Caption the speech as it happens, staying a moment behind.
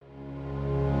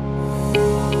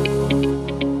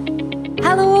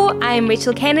I'm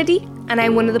Rachel Kennedy, and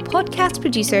I'm one of the podcast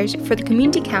producers for the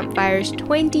Community Campfires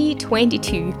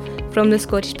 2022 from the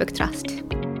Scottish Book Trust.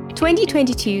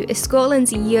 2022 is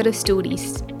Scotland's Year of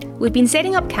Stories. We've been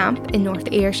setting up camp in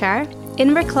North Ayrshire,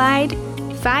 Inverclyde,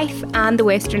 Fife and the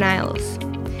Western Isles.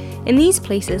 In these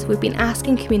places, we've been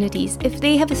asking communities if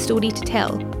they have a story to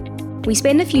tell. We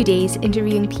spend a few days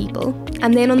interviewing people,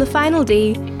 and then on the final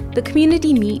day, the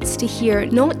community meets to hear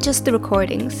not just the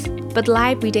recordings, but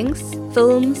live readings,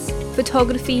 films,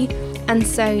 photography and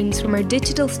sounds from our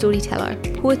digital storyteller,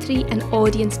 poetry and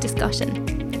audience discussion.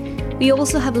 We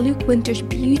also have Luke Winter's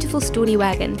beautiful story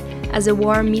wagon as a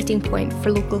warm meeting point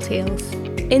for local tales.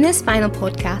 In this final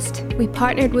podcast, we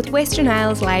partnered with Western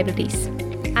Isles Libraries.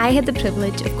 I had the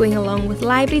privilege of going along with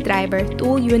library driver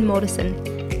Dole Ewan Morrison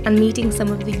and meeting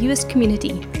some of the Uist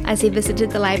community as they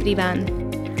visited the library van.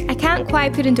 I can't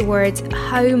quite put into words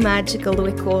how magical the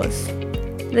week was.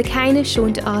 The kindness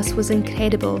shown to us was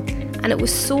incredible, and it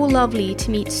was so lovely to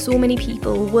meet so many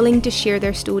people willing to share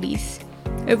their stories.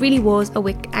 It really was a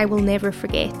week I will never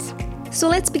forget. So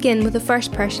let's begin with the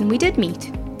first person we did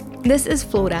meet. This is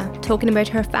Flora talking about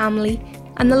her family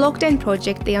and the lockdown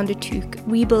project they undertook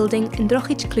rebuilding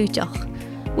Indrochich Clúteach,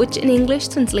 which in English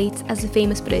translates as the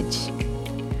famous bridge.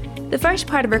 The first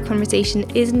part of our conversation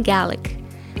is in Gaelic,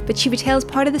 but she retells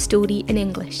part of the story in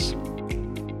English.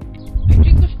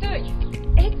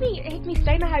 Ik me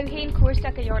stein how heen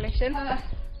koerstak a your listen.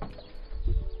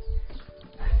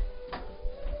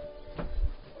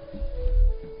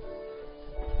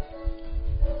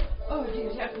 Oh, die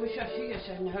zegt me zo serieus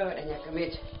en haar en ik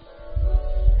met.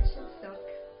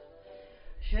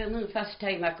 Ze nu vast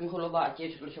time ik hem geloofd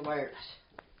is dus wireless.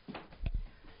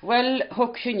 Well,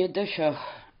 hoek zien je dus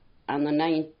aan de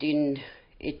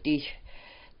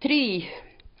 1983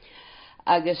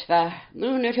 agus va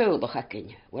nu na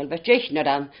hulbachakkin. Well, va tjechna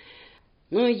dan.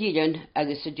 Nu jilen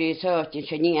agus de jesatin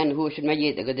shani an husen ma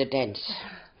jede go de dance.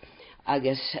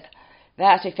 Agus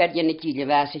va se ferjen it jile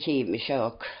va se chemi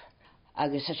shock.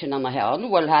 Agus se na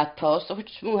han wel hat post of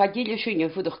smu ha jile shunje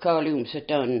fuder kalum se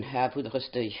dan ha fuder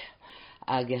stuy.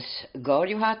 Agus gar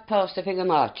you hat post of a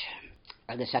match.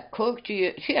 Agus a cook to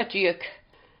you shiatuk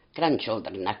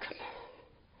grandchildren nakum.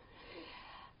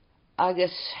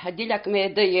 Agus hadilak me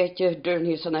de yetje durn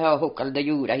hi sanna ha hokal de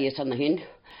jura hi sanna hin.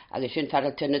 Agus sin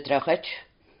faral tunne drachet.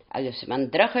 Agus man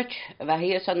drachet va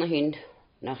hi sanna hin.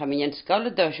 Na ha min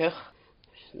skal dashach.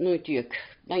 Nu tuk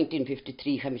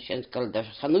 1953 ha min skal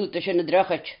dashach. Hanu de sin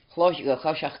drachet. Khloshga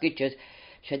khashach gitjet.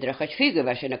 She drachet fige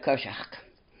va sin kashach.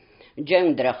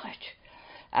 Jem drachet.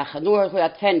 Ach noor go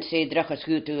at fancy drachet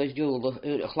skutu as jul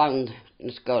khlang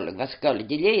skal va skal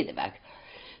di lede vak.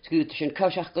 Skutu sin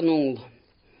kashach kanung.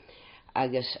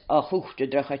 Agus a chuchte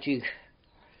drachatug.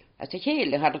 As a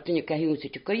hele had het in je kahuns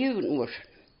het je kajoen oors.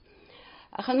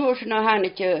 A gaan oors na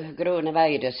hanetje grone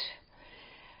weides.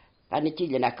 Van het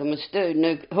tille nakke me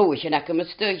steun, hoosje nakke me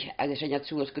steun. Agus en het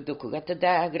zoals gedoeken gaat de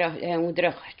dag en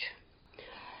drachat.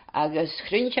 Agus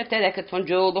grinch te het van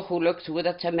Joel de geluk zo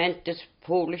dat cement is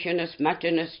polisjenes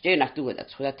matjenes jenach doe dat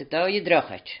zo dat het daar je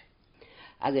drachat.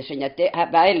 Agus en het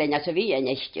bijlen as wie en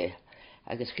echtje.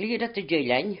 Agus klier dat de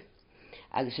jelen.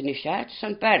 Agus yn eisiau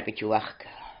son barbecue ach.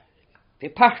 Fi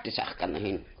partis ach gan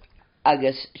hin.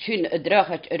 Agus sy'n y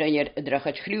drachat y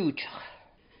drachat chlwtach.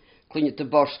 Cwyn y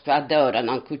borst fa dawr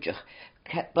an cwtach.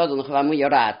 Bodon chwa mwy o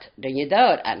rad. Ryn y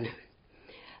dawr an.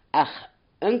 Ach,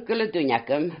 ynkel y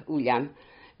dwyniagam, wliam.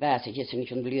 Fas eich sy'n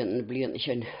sy'n blion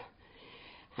sy'n.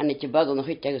 Han eich bodon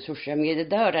chwyd agus wrsia mi y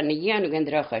dawr an y ianw gan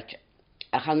drachat.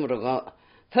 Ach han mwrw go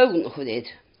fawn chwyd.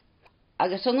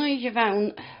 Agus o'n eich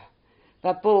fawn.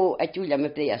 Va bo at Julia me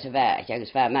plea se va,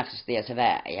 agus va maxs plea se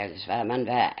va, agus va man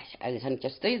va, agus han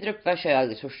kastydrup va sjö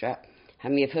agus hursa,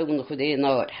 han me fawn chwyd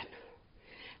nord.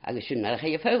 Agus sy'n mar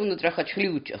chai fawn drachat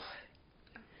chlwtach.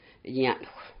 Ja.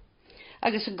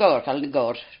 Agus y gor, al y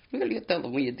gor. Wel i dal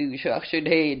mwy dwi siach sy'n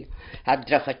hyn. Had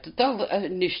drachat dal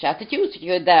nystat at yw'n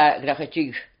sy'n da drachat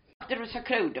yw. There was a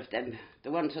crowd of them,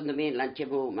 the ones on the mainland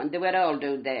Jabom, and they were all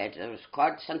down there. There was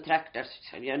carts and tractors.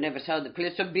 You never saw the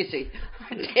place so busy,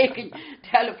 taking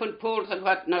telephone poles and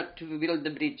whatnot to build the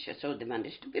bridge. So they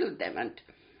managed to build them, and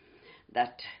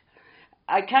that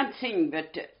I can't sing,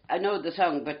 but I know the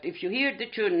song. But if you hear the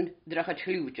tune Drachat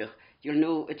Chlúteach, you'll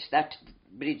know it's that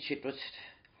bridge it was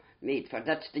made for.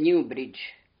 That's the new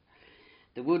bridge,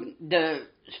 the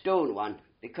stone one,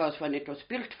 because when it was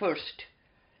built first,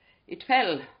 it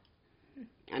fell.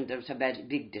 And there was a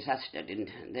big disaster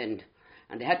then,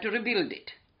 and they had to rebuild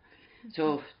it.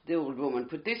 So the old woman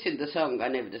put this in the song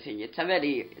and everything. It's a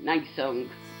very nice song.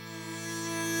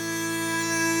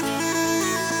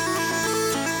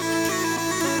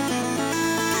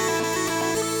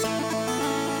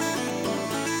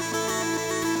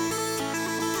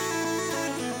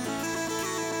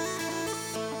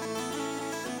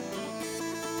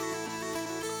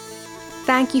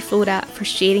 thank you, Flora, for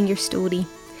sharing your story.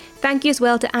 Thank you as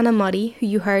well to Anna Murray, who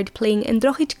you heard playing in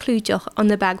Drochid Clúideach on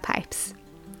the bagpipes.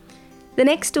 The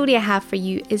next story I have for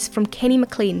you is from Kenny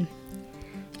McLean.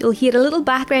 You'll hear a little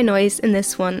background noise in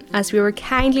this one, as we were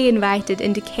kindly invited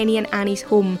into Kenny and Annie's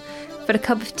home for a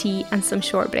cup of tea and some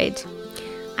shortbread.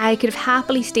 I could have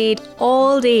happily stayed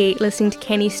all day listening to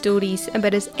Kenny's stories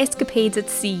about his escapades at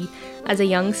sea as a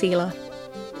young sailor.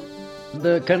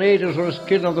 The Canadians were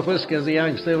killing on the whisky as the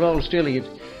Yanks, they were all stealing it.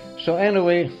 So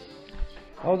anyway,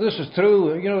 this is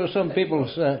true. You know, some people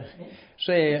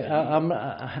say I'm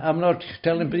not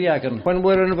telling Piakan. When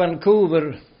we were in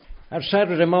Vancouver, at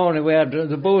Saturday morning, we had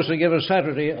the boys to give us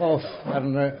Saturday off,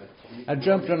 and I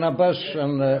jumped on a bus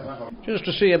and just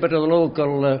to see a bit of the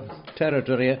local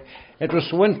territory. It was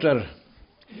winter,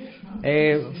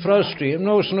 frosty,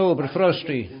 no snow but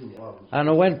frosty, and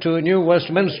I went to New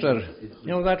Westminster. You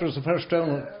know, that was the first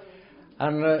town.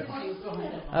 And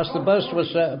as the bus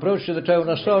was approaching the town,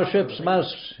 I saw ships'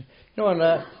 masts. You know, and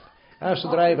I asked the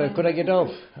driver, could I get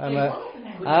off? And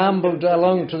I ambled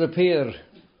along to the pier.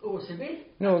 You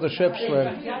know, the ships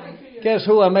were. Guess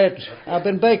who I met? I've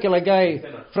been baking a guy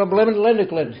from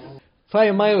Linniclid,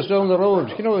 5 miles down the road.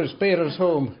 You know, his parents'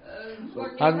 home.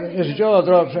 And his jaw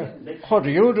dropped. What do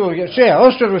you do?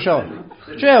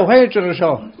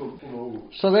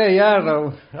 So there you are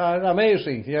now.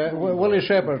 Amazing. Yeah, Willie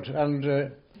Shepherd. And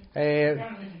that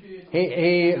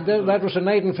was in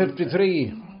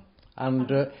 1953. And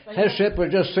his ship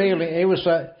was just sailing.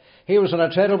 He was on a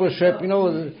terrible ship, you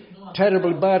know,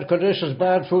 terrible bad conditions,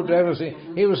 bad food, everything.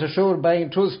 He was ashore buying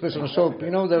toothpaste and soap.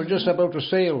 You know, they were just about to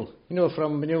sail, you know,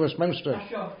 from New Westminster.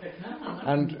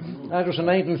 And that was in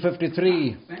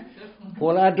 1953.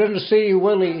 Well, I didn't see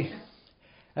Willie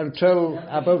until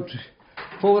about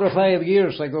 4 or 5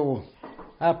 years ago.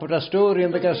 I put a story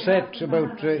in the Gazette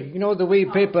about, you know, the wee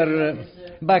paper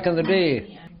back in the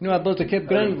day, you know, about the Cape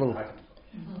Grenville.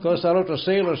 Because a lot of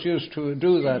sailors used to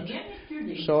do that.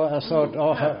 So I thought,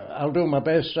 I'll do my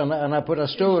best, and I put a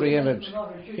story in it,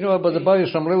 you know, about the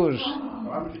boys from Lewis,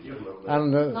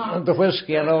 and the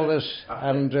whiskey and all this,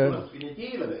 and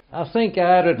I think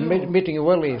I had it meeting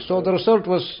Willie. So the result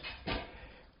was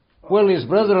Willie's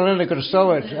brother-in-law could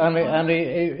saw it, and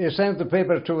he sent the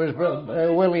paper to his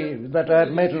Willie that I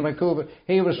had met in Vancouver.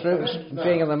 He was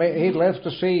staying he'd left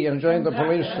the sea and joined the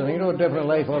police, and you know, a different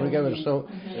life altogether. So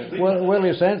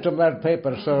Willie sent him that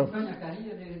paper. So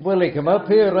Willie came up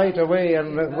here right away,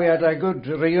 and we had a good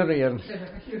reunion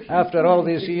after all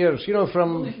these years. You know,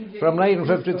 from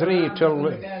 1953 till,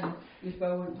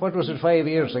 what was it, 5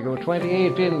 years ago,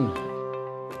 2018.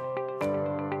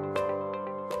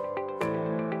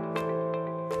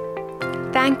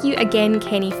 Thank you again,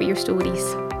 Kenny, for your stories.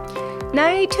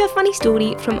 Now to a funny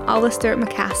story from Alistair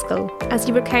McCaskill, as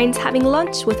he recounts having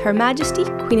lunch with Her Majesty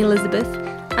Queen Elizabeth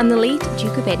and the late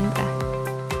Duke of Edinburgh.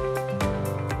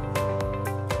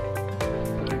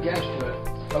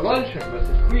 A luncheon with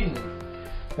the Queen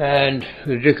and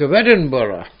the Duke of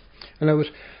Edinburgh, and I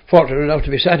was fortunate enough to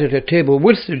be sat at a table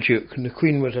with the Duke, and the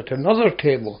Queen was at another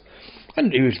table,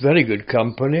 and he was very good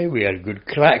company. We had good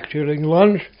crack during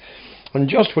lunch, and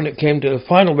just when it came to the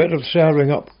final bit of serving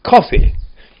up coffee,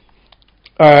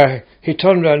 he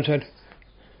turned around and said,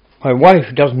 "My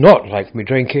wife does not like me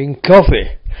drinking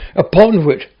coffee," upon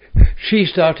which she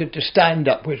started to stand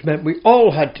up, which meant we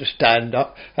all had to stand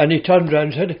up, and he turned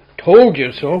around and said, "Told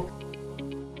you so."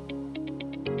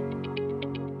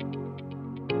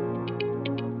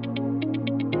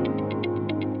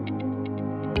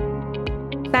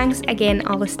 Thanks again,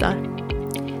 Alistair.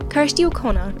 Kirsty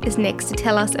O'Connor is next to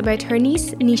tell us about her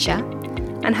niece, Nisha,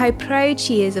 and how proud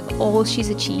she is of all she's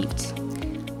achieved.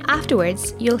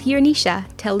 Afterwards, you'll hear Nisha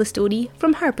tell the story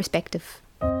from her perspective.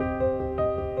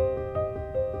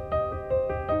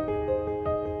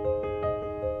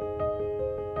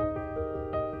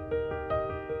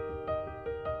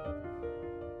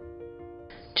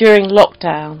 During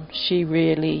lockdown, she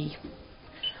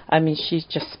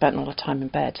just spent all the time in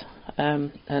bed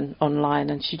and online,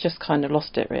 and she just kind of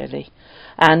lost it, really.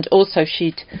 And also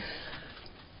she'd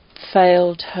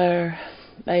failed her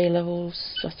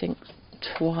A-levels, I think,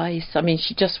 twice. I mean,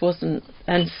 she just wasn't.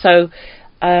 And so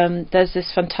there's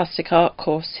this fantastic art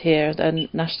course here, the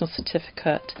National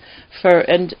Certificate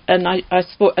and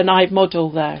I model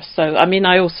there. So I mean,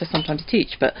 I also sometimes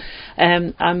teach, but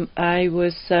I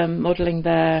was modelling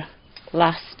there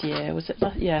last year. Was it?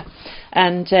 Yeah.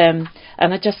 And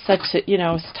I just said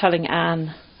I was telling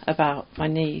Anne about my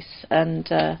niece, and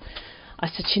I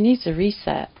said she needs a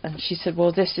reset, and she said,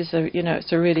 well, this is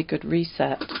it's a really good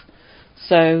reset.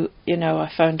 So, you know, I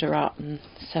phoned her up and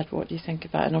said, what do you think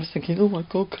about it? And I was thinking, oh my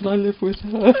God, can I live with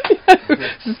her?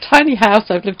 It's this tiny house,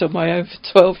 I've lived on my own for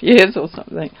 12 years or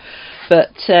something. But,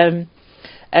 she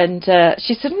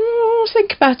said,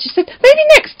 think about it. She said, maybe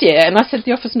next year. And I said,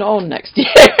 the offer's not on next year.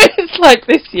 It's like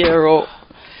this year or...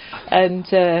 And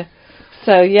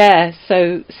so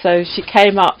she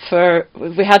came up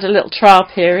we had a little trial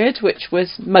period, which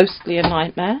was mostly a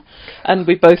nightmare. And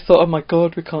we both thought, oh my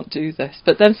God, we can't do this.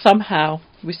 But then somehow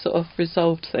we sort of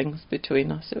resolved things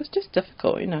between us. It was just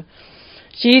difficult, you know.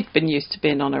 She'd been used to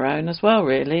being on her own as well,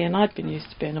 really, and I'd been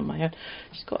used to being on my own.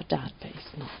 She's got a dad, but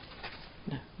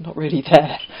he's not really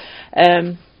there.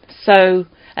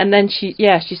 And then she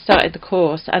started the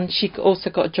course, and she also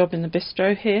got a job in the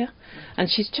bistro here, and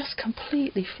she's just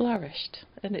completely flourished,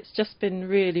 and it's just been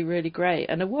really, really great,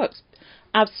 and her work's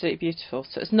absolutely beautiful.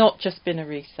 So it's not just been a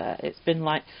reset, it's been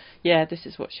like, yeah, this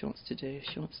is what she wants to do.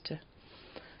 She wants to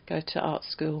go to art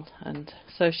school, and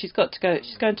so she's going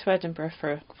to Edinburgh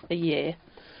for a year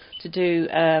to do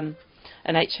an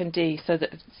HND, so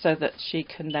that she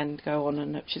can then go on,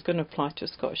 and she's going to apply to a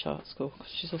Scottish art school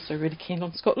because she's also really keen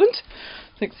on Scotland.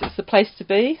 Thinks it's the place to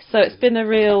be. So it's been a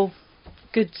real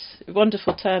good,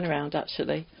 wonderful turnaround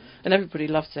actually, and everybody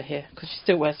loves her here because she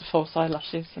still wears the false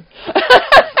eyelashes and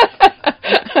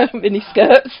mini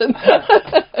skirts, and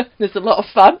there's a lot of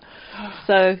fun.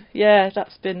 So yeah,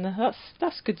 that's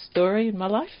a good story in my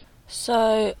life.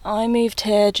 So I moved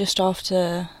here just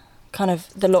after kind of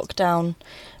the lockdown,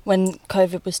 when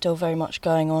COVID was still very much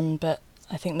going on, but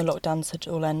I think the lockdowns had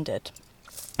all ended.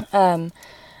 And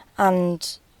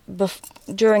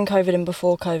during COVID and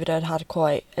before COVID, I'd had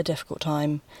quite a difficult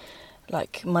time.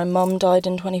 Like, my mum died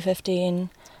in 2015,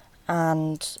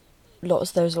 and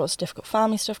there was lots of difficult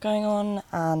family stuff going on,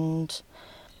 and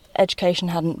education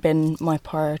hadn't been my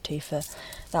priority for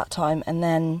that time. And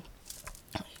then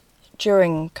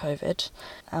during COVID,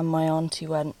 and my auntie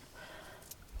went,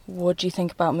 what do you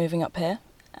think about moving up here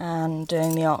and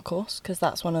doing the art course? Because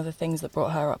that's one of the things that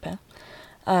brought her up here.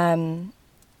 And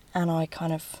I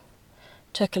kind of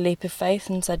took a leap of faith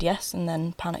and said yes, and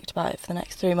then panicked about it for the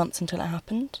next 3 months until it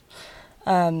happened.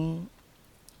 And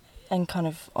kind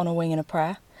of on a wing and a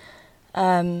prayer.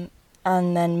 And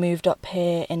then moved up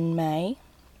here in May.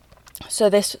 So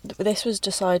this was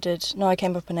decided... No, I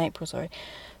came up in April, sorry.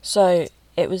 So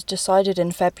it was decided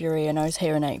in February and I was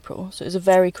here in April. So it was a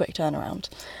very quick turnaround.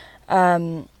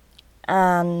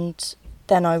 And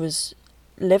then I was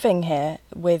living here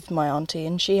with my auntie,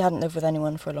 and she hadn't lived with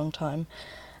anyone for a long time.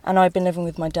 And I'd been living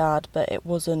with my dad, but it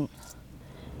wasn't...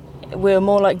 We were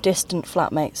more like distant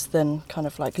flatmates than kind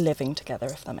of like living together,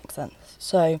 if that makes sense.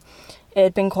 So it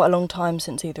had been quite a long time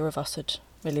since either of us had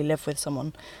really lived with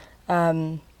someone.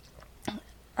 And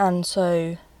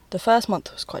so the first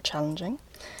month was quite challenging.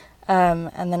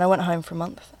 And then I went home for a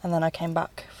month, and then I came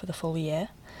back for the full year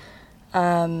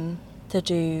to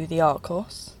do the art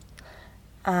course.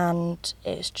 And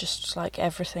it's just like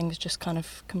everything's just kind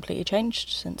of completely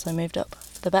changed since I moved up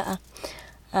for the better.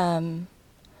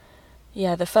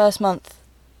 Yeah, the first month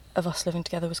of us living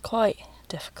together was quite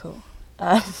difficult.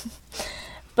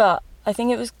 But I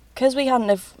think it was because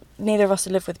neither of us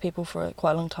had lived with people for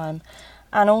quite a long time.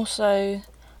 And also,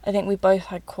 I think we both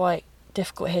had quite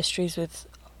difficult histories with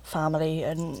family,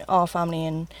 and our family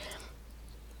and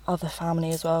other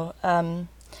family as well.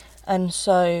 And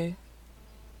so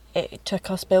it took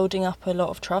us building up a lot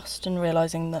of trust and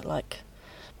realising that, like,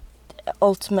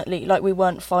 ultimately, like, we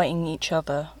weren't fighting each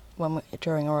other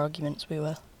during our arguments. We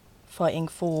were fighting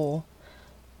for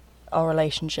our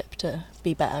relationship to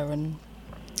be better and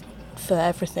for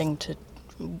everything to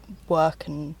work,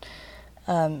 and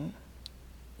and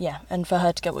for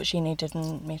her to get what she needed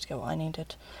and me to get what I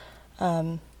needed.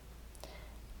 And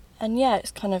yeah,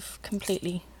 it's kind of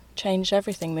completely changed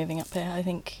everything moving up here. I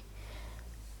think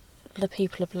the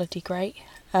people are bloody great.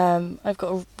 I've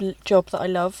got a job that I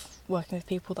love, working with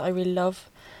people that I really love.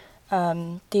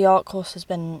 The art course has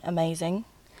been amazing.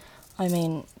 I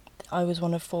mean, I was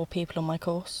one of 4 people on my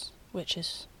course, which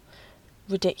is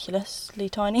ridiculously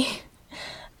tiny.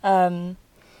 And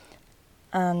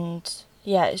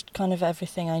yeah, it's kind of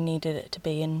everything I needed it to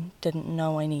be and didn't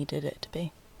know I needed it to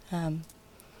be. And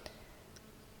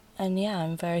yeah,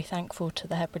 I'm very thankful to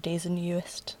the Hebrides and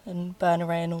Uist and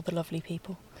Berneray and all the lovely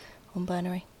people on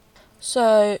Berneray.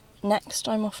 So next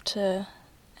I'm off to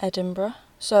Edinburgh.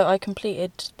 So I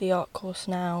completed the art course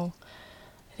now,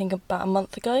 I think about a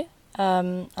month ago,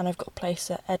 and I've got a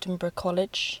place at Edinburgh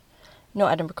College,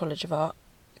 not Edinburgh College of Art,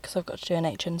 because I've got to do an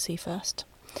HNC first.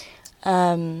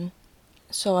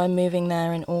 So I'm moving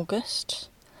there in August,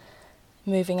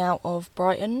 moving out of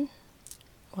Brighton,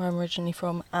 where I'm originally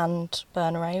from, and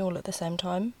Berneray all at the same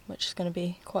time, which is going to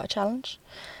be quite a challenge.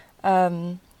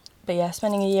 But yeah,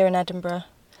 spending a year in Edinburgh,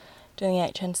 doing the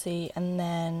HNC, and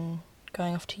then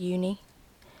going off to uni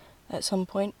at some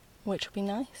point, which will be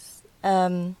nice.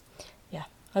 Yeah,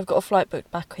 I've got a flight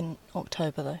booked back in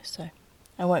October though, so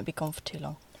I won't be gone for too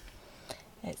long.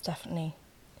 It's definitely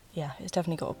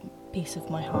got a piece of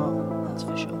my heart, that's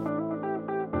for sure.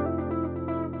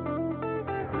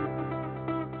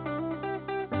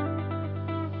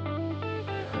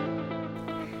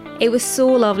 It was so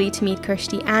lovely to meet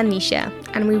Kirsty and Nisha,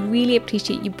 and we really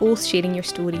appreciate you both sharing your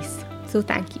stories, so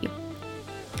thank you.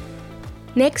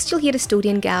 Next you'll hear a story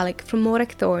in Gaelic from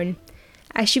Morag Thorne,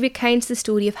 as she recounts the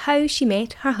story of how she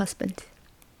met her husband.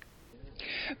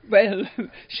 Well,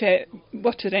 she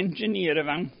water engineer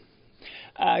van,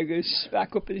 agus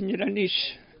back up in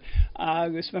Iranis,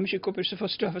 agus when she covers the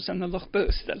first office on the Loch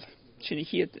Burstel. She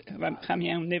hier kam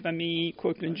iawn nefo mi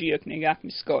cwrglyn driog neu gach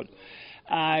mi sgol.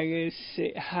 Agus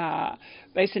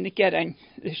bais yn y gerain,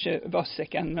 ddysg y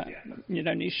bosig an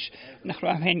Iranis nach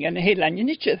rhaid hen gan y heilan yn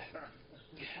eich.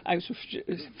 Agus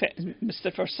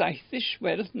Mr. Forsyth is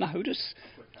wel nawrus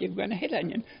gyda gan y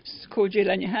heilan, cwrdd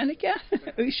heilan y hanig ia,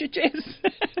 eisiau jes.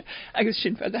 Agus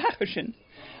sy'n fad y hachar sy'n.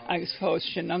 Agus fos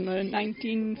sy'n am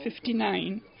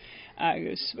 1959.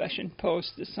 Agus sy'n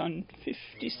post this on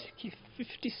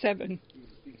 57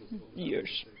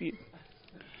 years.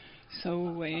 So,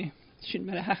 sy'n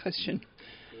mae'r hachar sy'n.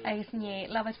 Agus nie,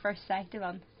 love at first sight yw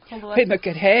an. Pe mae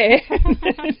gyda he.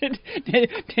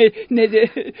 Nid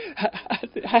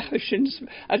hachar sy'n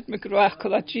at mae gwrach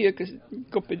colagi agus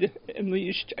gwybod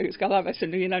ymwysg agus gael afes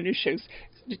yn un anw siws.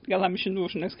 Gael am sy'n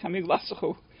nŵr agus cam i glasach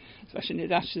o. So sy'n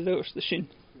nid asyd ddwrs dy sy'n.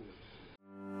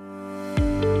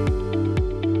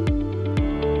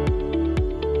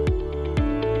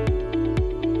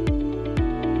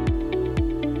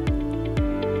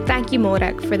 Thank you,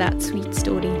 Morag, for that sweet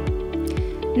story.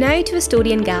 Now to a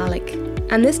story in Gaelic,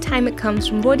 and this time it comes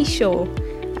from Roddy Shaw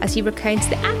as he recounts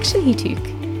the action he took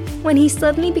when he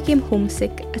suddenly became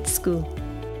homesick at school.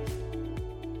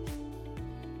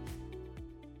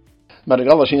 Maar ik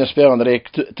alles in spelen dat ik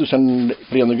tussen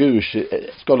Brian Goose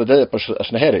scholen de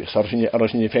als een herrig, als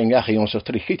je fijn gaat jongens of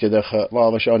terug gieten dat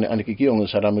waar we zo aan de kijken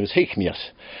zijn dan met het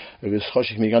meer. Dus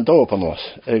als ik me gaan dopen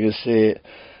was. Dus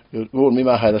Woon mi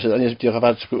maha, dat is niet die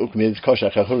gevaarlijk ook met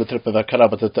kosher. Ik hoorde trippen waar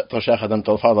karabat het kosher dan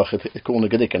tal vader het konen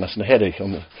gedikken als een herrig.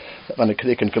 Wanneer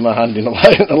gedikken kan maar hand in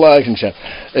een lagen zijn.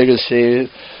 Dus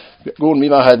Gewoon mi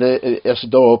maha de eerste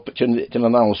doop ten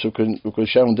een naam zoeken. Ook een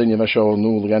schoon ding met zo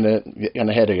nul gaan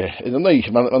herrigen. In de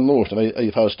neig, maar aan noord. En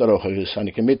je vast daar ook. Dus aan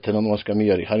ik met en dan was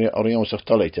kamir. Ik ga Orion zich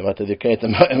toiletje. Wat de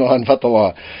keten en aan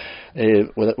vatala.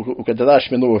 Ook het dash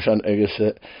met noord aan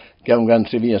ergens. Gaan gaan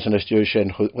trivia zijn als je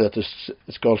zijn dat is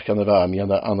skool kan er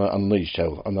aan aan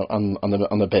neustel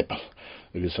aan de pepper.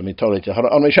 Dus aan toiletje.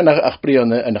 Aan mij zijn er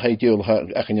Brian en dan ga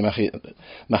je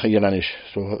mag je dan is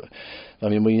zo.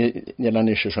 Dan moet je dan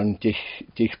is zo'n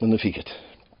tig benefiet.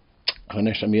 En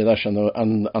is meer dat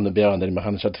aan de bergen dat we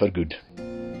gaan het voor goed.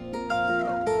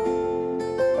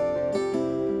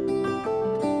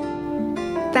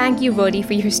 Thank you, Roddy,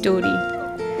 for your story.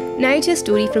 Now to a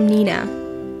story from Nina,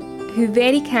 who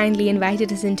very kindly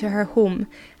invited us into her home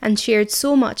and shared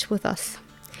so much with us.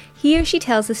 Here she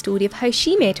tells the story of how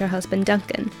she met her husband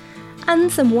Duncan,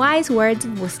 and some wise words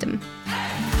of wisdom.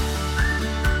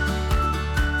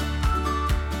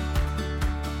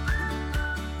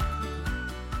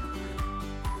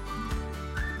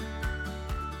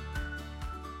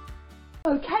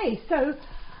 Okay, so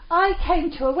I came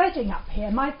to a wedding up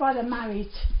here. My brother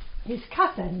married his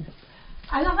cousin.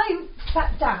 And I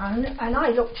sat down and I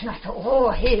looked and I thought,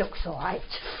 oh, he looks all right.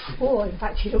 Oh, in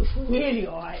fact, he looks really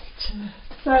all right.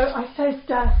 So I said,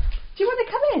 do you want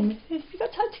to come in? Have you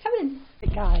got time to come in? The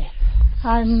guy.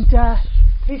 And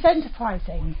he's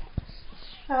enterprising.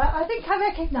 I think I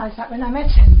recognised that when I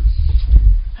met him.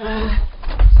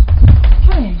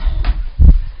 Come in.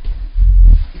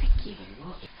 Thank you.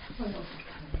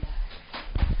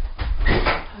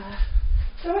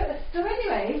 So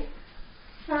anyway,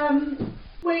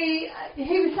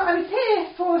 I was here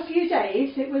for a few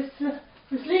days. It was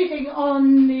leaving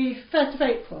on the 1st of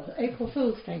April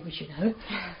Fool's Day, which you know.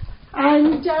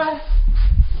 And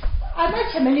I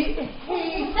met him, and he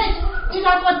said, "Did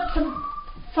I want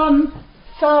some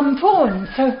prawns?"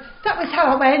 So that was how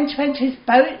I went to his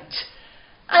boat,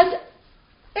 and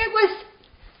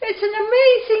it's an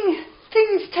amazing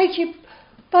thing to take you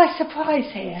by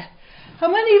surprise here.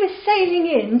 And when he was sailing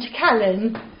in to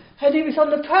Callan, and he was on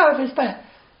the prow of his boat,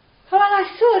 and when I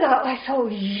saw that, I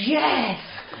thought, yes,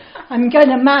 I'm going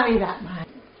to marry that man.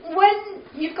 When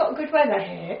you've got good weather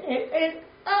here,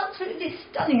 absolutely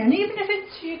stunning. And even if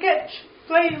it's you get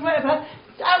rain or whatever,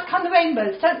 out come the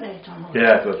rainbows, don't they, Donald?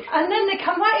 Yeah, good. And then they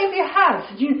come right over your house,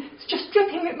 and it's just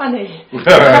dripping with money. Dripping.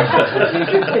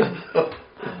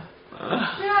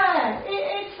 Yeah,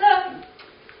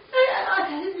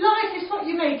 life is what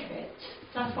you make of it.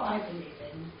 That's what I believe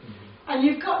in. And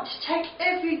you've got to take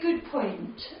every good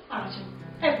point out of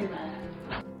everywhere.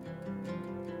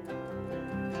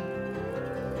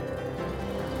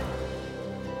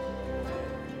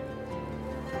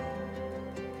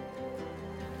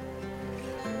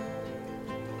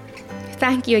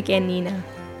 Thank you again, Nina.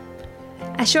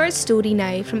 A short story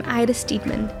now from Ida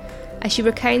Steedman as she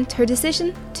recounts her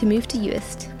decision to move to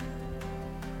Uist.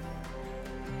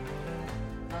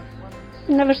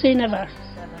 Never say never.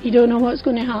 You don't know what's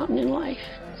going to happen in life.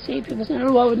 See, people say,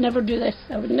 oh, I would never do this,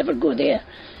 I would never go there.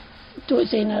 Don't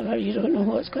say never, you don't know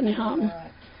what's going to happen.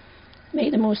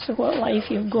 Make the most of what life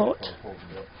you've got.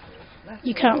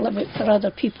 You can't live it for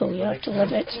other people, you have to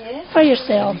live it for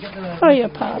yourself, for your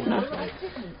partner.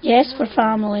 Yes, for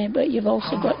family, but you've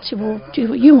also got to do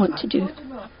what you want to do.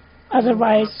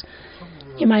 Otherwise,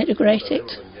 you might regret it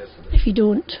if you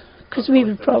don't. Because we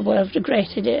would probably have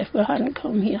regretted it if we hadn't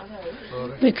come here.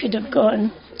 We could have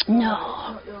gone,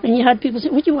 no. And you had people say,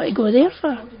 what do you want to go there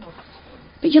for?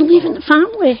 But you're leaving the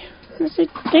family. I said,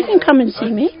 they can come and see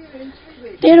me.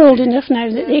 They're old enough now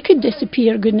that they could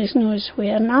disappear goodness knows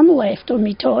where, and I'm left on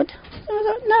me Todd. I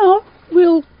thought, no,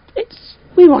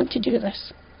 we want to do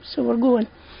this. So we're going.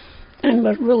 And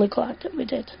we're really glad that we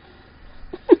did.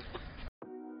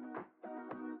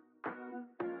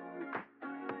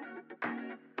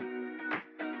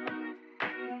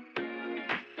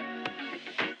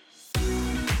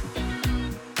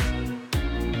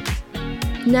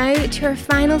 Now to our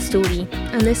final story,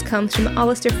 and this comes from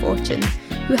Alistair Fortune,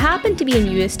 who happened to be in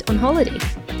Uist on holiday.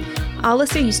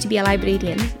 Alistair used to be a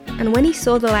librarian, and when he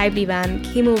saw the library van,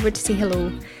 came over to say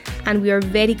hello, and we are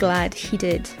very glad he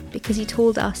did, because he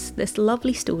told us this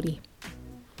lovely story.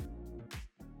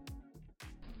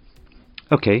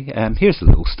 Okay, here's a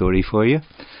little story for you.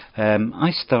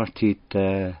 I started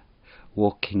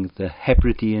walking the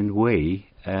Hebridean Way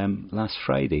last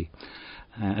Friday.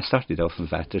 I started off in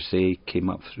Battersea, came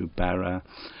up through Barra,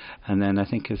 and then I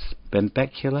think it's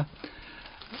Benbecula.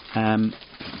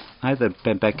 Either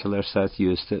Benbecula or South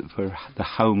Uist, where the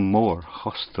Howmore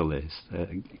Hostel is.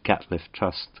 Gatliff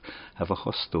Trust have a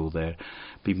hostel there.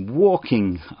 Been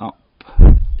walking up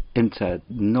into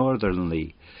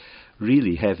northerly,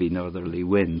 really heavy northerly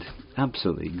wind,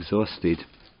 absolutely exhausted,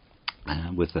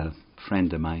 with a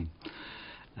friend of mine.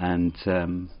 And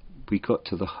we got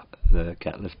to the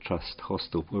Gatliff Trust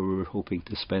hostel where we were hoping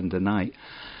to spend the night,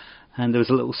 and there was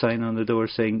a little sign on the door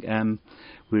saying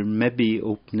we're maybe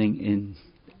opening in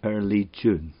early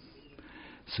June.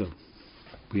 So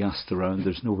we asked around.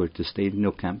 There's nowhere to stay,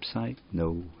 no campsite,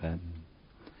 no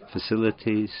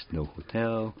facilities, no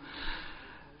hotel.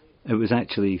 It was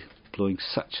actually blowing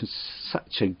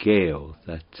such a gale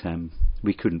that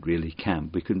we couldn't really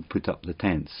camp. We couldn't put up the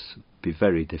tents. It'd be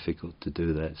very difficult to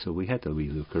do that. So we had a wee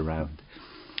look around,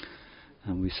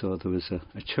 and we saw there was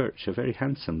a church, a very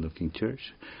handsome looking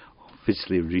church,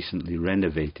 obviously recently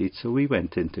renovated. So we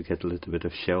went in to get a little bit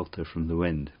of shelter from the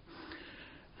wind,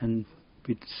 and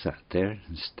we sat there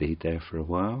and stayed there for a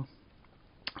while,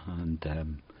 and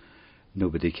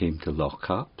nobody came to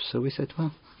lock up. So we said,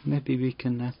 well, maybe we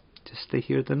can just stay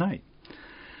here the night.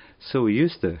 So we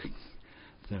used their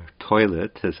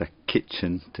toilet as a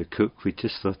kitchen to cook. We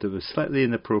just thought it was slightly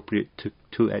inappropriate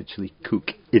to actually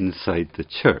cook inside the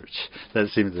church. That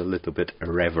seemed a little bit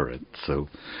irreverent, so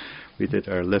we did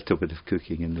our little bit of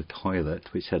cooking in the toilet,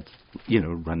 which had,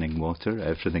 running water,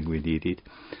 everything we needed.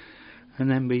 And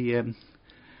then we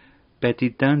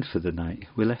bedded down for the night.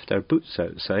 We left our boots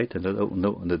outside and a little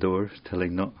note on the door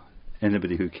telling not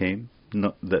anybody who came,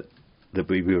 not that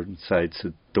we were inside,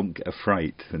 so don't get a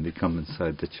fright when they come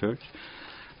inside the church.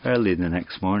 Early the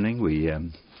next morning we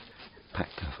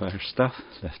packed up our stuff,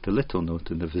 left a little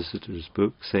note in the visitor's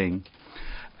book saying,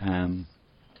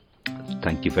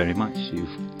 thank you very much, you've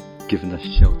given us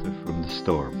shelter from the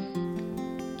storm.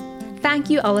 Thank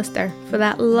you, Alistair, for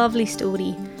that lovely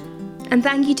story. And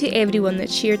thank you to everyone that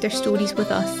shared their stories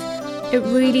with us. It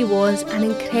really was an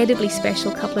incredibly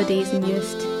special couple of days in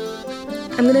Uist.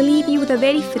 I'm going to leave you with a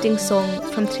very fitting song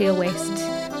from Trail West.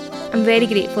 I'm very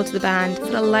grateful to the band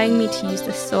for allowing me to use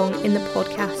this song in the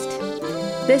podcast.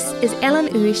 This is Ellen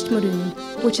Uist Maroon,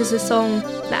 which is a song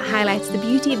that highlights the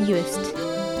beauty of Uist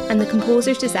and the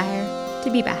composer's desire to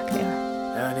be back there.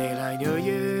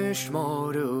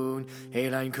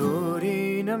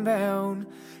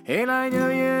 Elaine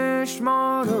just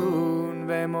morún,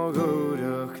 be mo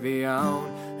gúrach vi aun,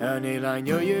 an ilan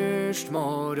just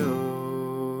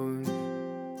morún.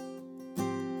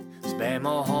 Be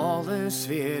mo halles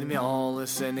vir mi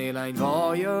alles, an ilan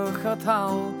vajach a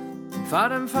tau,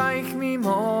 Farm feich mi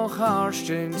moch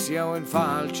harstens, jou en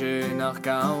faltje nach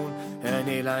gaun, an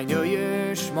ilan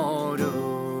just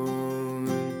morún.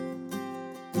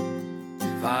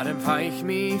 Farm feich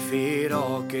mi fyr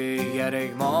åke,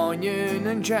 erig manjen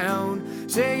en jaun,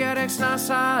 se erig snas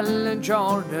all en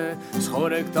jarne,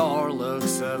 schorig darlig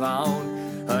se vaun,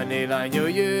 an ilan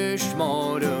just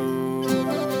morún.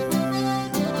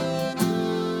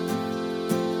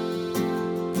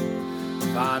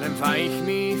 Farm feich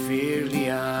mi fyr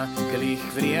lia, gelijk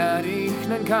vrierig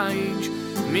nen kainj,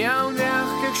 miaun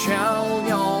weg ik sjaun,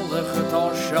 jallig het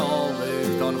orsjallig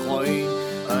dan goin,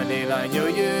 an ilan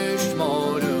just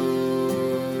morún.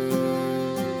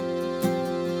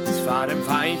 Farm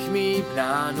feich mi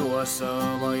bnan osa,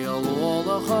 ma je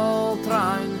lolig al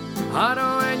trein,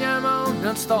 haro en je maun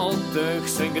en stoltig,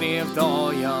 sen greef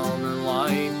da jan en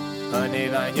lein, an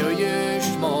ilan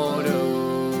just morún.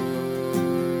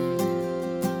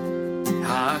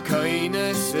 Ha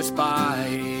coines is by,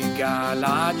 ga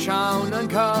la chaun en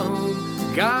kaum,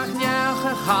 ga njach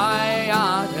a chai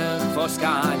adach fos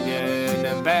galien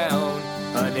en beun,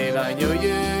 an ilan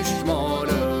just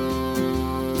morún.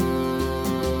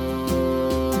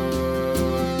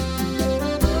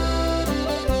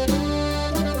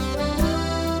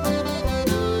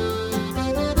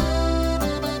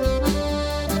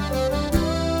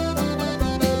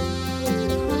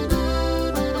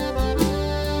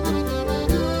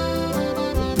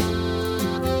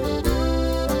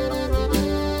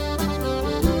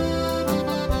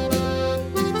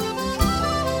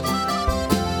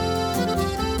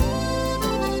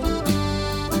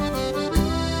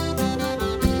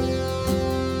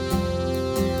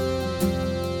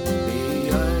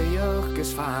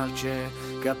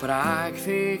 Gepraag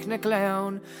fik ne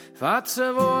clown, vat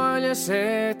se wolje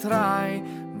se trai,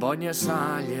 bonje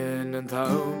saljen en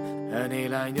toon, en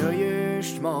ilan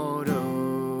just morún.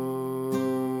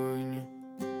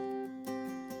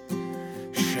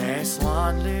 She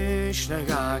slanlish na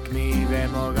gak mi, ve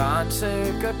mo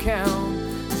ganse gekaun,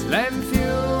 slem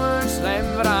fjuer, slem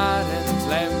vraden,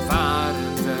 slem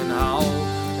varend en hau,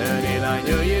 en ilan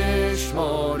just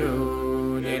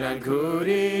morún, ilan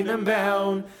kurin en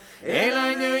beun,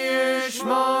 Elan just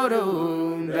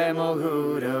morún, be mo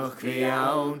gúrach vi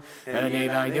aun, an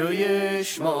elan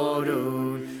just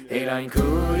morún, elan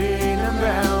kurin en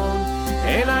beun,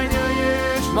 elan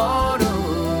just